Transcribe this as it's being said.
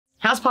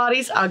House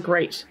parties are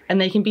great, and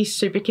they can be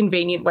super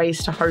convenient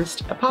ways to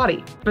host a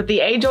party. But the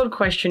age-old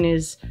question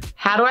is,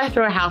 how do I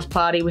throw a house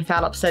party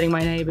without upsetting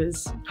my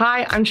neighbours?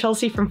 Hi, I'm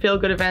Chelsea from Feel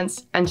Good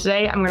Events, and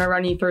today I'm going to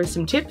run you through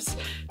some tips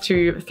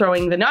to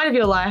throwing the night of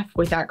your life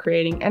without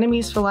creating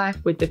enemies for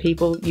life with the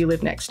people you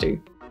live next to.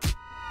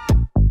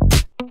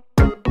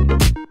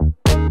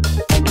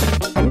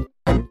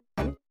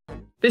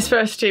 This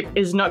first tip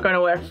is not going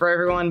to work for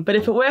everyone, but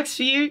if it works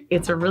for you,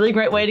 it's a really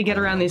great way to get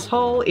around this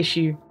whole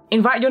issue.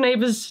 Invite your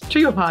neighbours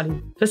to your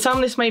party. For some,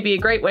 this may be a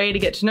great way to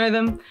get to know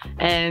them,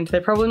 and they're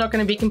probably not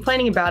going to be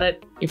complaining about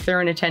it if they're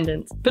in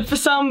attendance. But for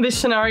some, this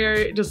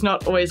scenario does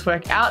not always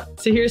work out,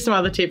 so here are some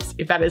other tips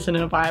if that isn't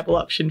a viable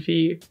option for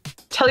you.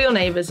 Tell your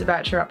neighbours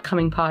about your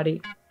upcoming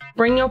party.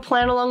 Bring your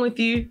plan along with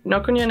you,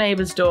 knock on your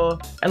neighbour's door,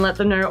 and let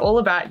them know all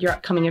about your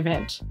upcoming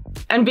event.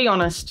 And be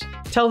honest,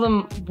 tell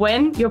them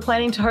when you're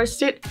planning to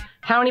host it,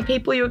 how many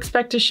people you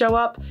expect to show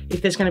up,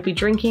 if there's going to be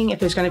drinking, if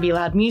there's going to be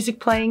loud music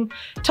playing.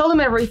 Tell them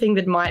everything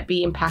that might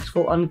be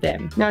impactful on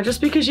them. Now,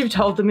 just because you've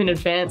told them in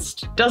advance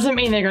doesn't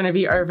mean they're going to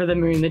be over the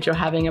moon that you're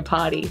having a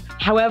party.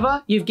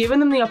 However, you've given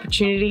them the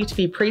opportunity to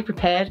be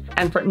pre-prepared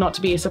and for it not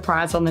to be a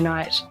surprise on the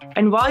night.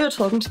 And while you're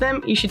talking to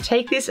them, you should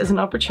take this as an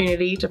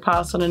opportunity to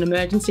pass on an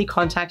emergency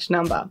contact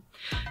number.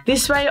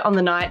 This way, on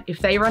the night, if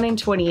they run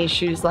into any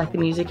issues like the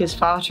music is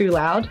far too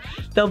loud,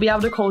 they'll be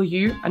able to call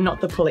you and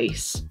not the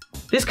police.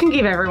 This can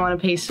give everyone a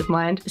peace of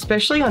mind,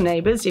 especially your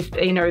neighbours if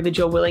they know that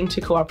you're willing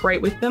to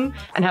cooperate with them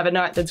and have a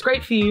night that's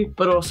great for you,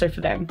 but also for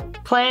them.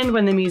 Plan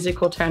when the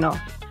music will turn off.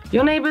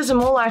 Your neighbours are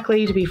more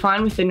likely to be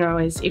fine with the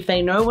noise if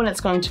they know when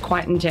it's going to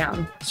quieten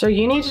down. So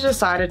you need to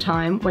decide a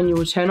time when you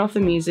will turn off the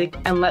music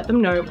and let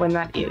them know when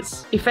that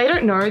is. If they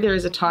don't know there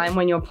is a time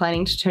when you're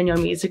planning to turn your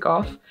music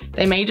off,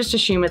 they may just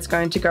assume it's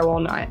going to go all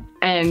night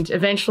and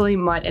eventually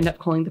might end up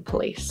calling the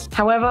police.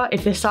 However,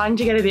 if they're starting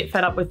to get a bit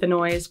fed up with the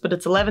noise, but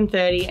it's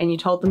 11:30 and you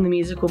told them the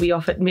music will be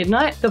off at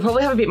midnight, they'll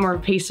probably have a bit more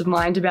of peace of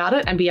mind about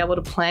it and be able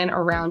to plan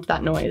around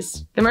that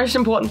noise. The most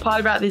important part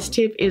about this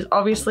tip is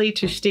obviously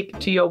to stick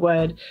to your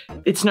word.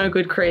 It's no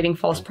good creating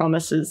false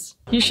promises.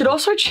 You should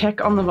also check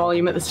on the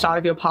volume at the start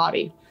of your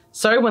party.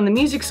 So when the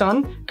music's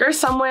on, go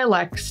somewhere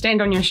like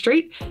stand on your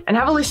street and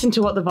have a listen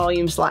to what the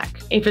volume's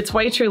like. If it's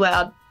way too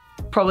loud,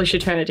 probably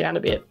should turn it down a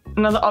bit.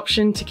 Another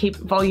option to keep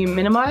volume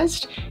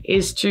minimized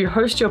is to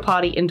host your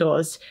party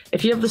indoors.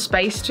 If you have the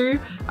space to,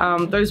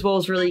 those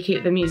walls really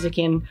keep the music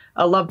in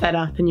a lot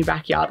better than your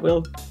backyard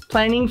will.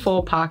 Planning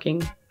for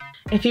parking.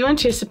 If you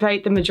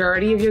anticipate the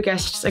majority of your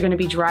guests are going to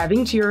be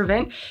driving to your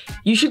event,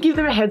 you should give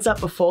them a heads up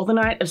before the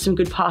night of some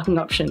good parking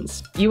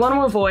options. You want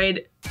to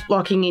avoid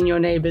blocking in your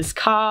neighbours'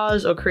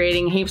 cars or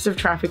creating heaps of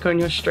traffic on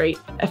your street.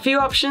 A few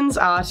options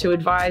are to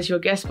advise your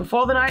guests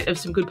before the night of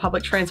some good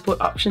public transport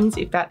options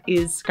if that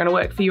is going to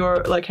work for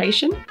your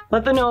location.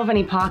 Let them know of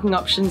any parking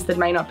options that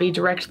may not be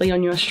directly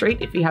on your street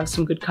if you have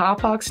some good car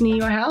parks near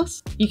your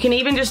house. You can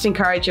even just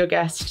encourage your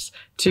guests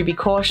to be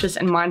cautious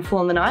and mindful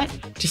on the night,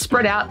 to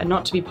spread out and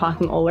not to be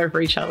parking all over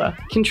each other.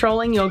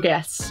 Controlling your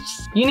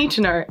guests. You need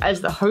to know,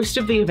 as the host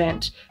of the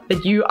event,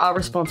 that you are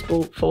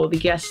responsible for the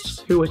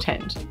guests who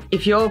attend.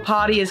 If your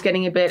party is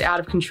getting a bit out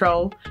of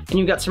control and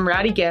you've got some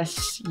rowdy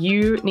guests,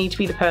 you need to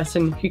be the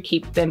person who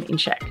keeps them in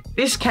check.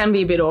 This can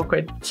be a bit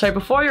awkward, so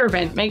before your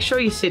event, make sure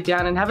you sit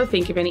down and have a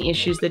think of any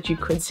issues that you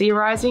could see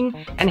arising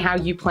and how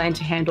you plan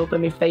to handle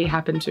them if they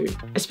happen to.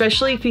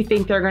 Especially if you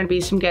think there are going to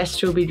be some guests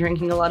who will be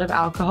drinking a lot of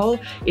alcohol,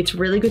 it's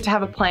really good to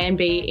have a plan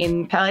B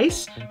in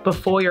place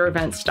before your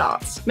event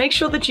starts. Make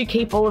sure that you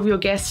keep all of your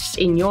guests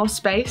in your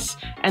space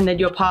and that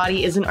your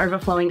party isn't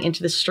overflowing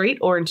into the street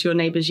or into your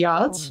neighbours'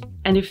 yards.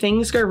 And if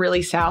things go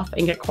really south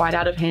and get quite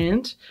out of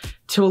hand,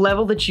 to a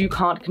level that you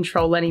can't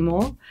control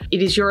anymore,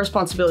 it is your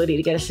responsibility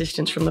to get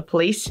assistance from the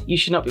police. You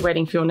should not be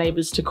waiting for your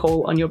neighbours to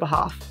call on your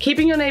behalf.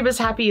 Keeping your neighbours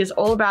happy is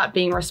all about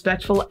being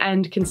respectful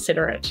and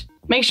considerate.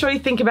 Make sure you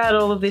think about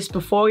all of this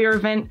before your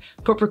event,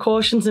 put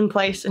precautions in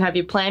place and have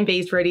your plan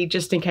Bs ready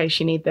just in case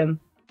you need them.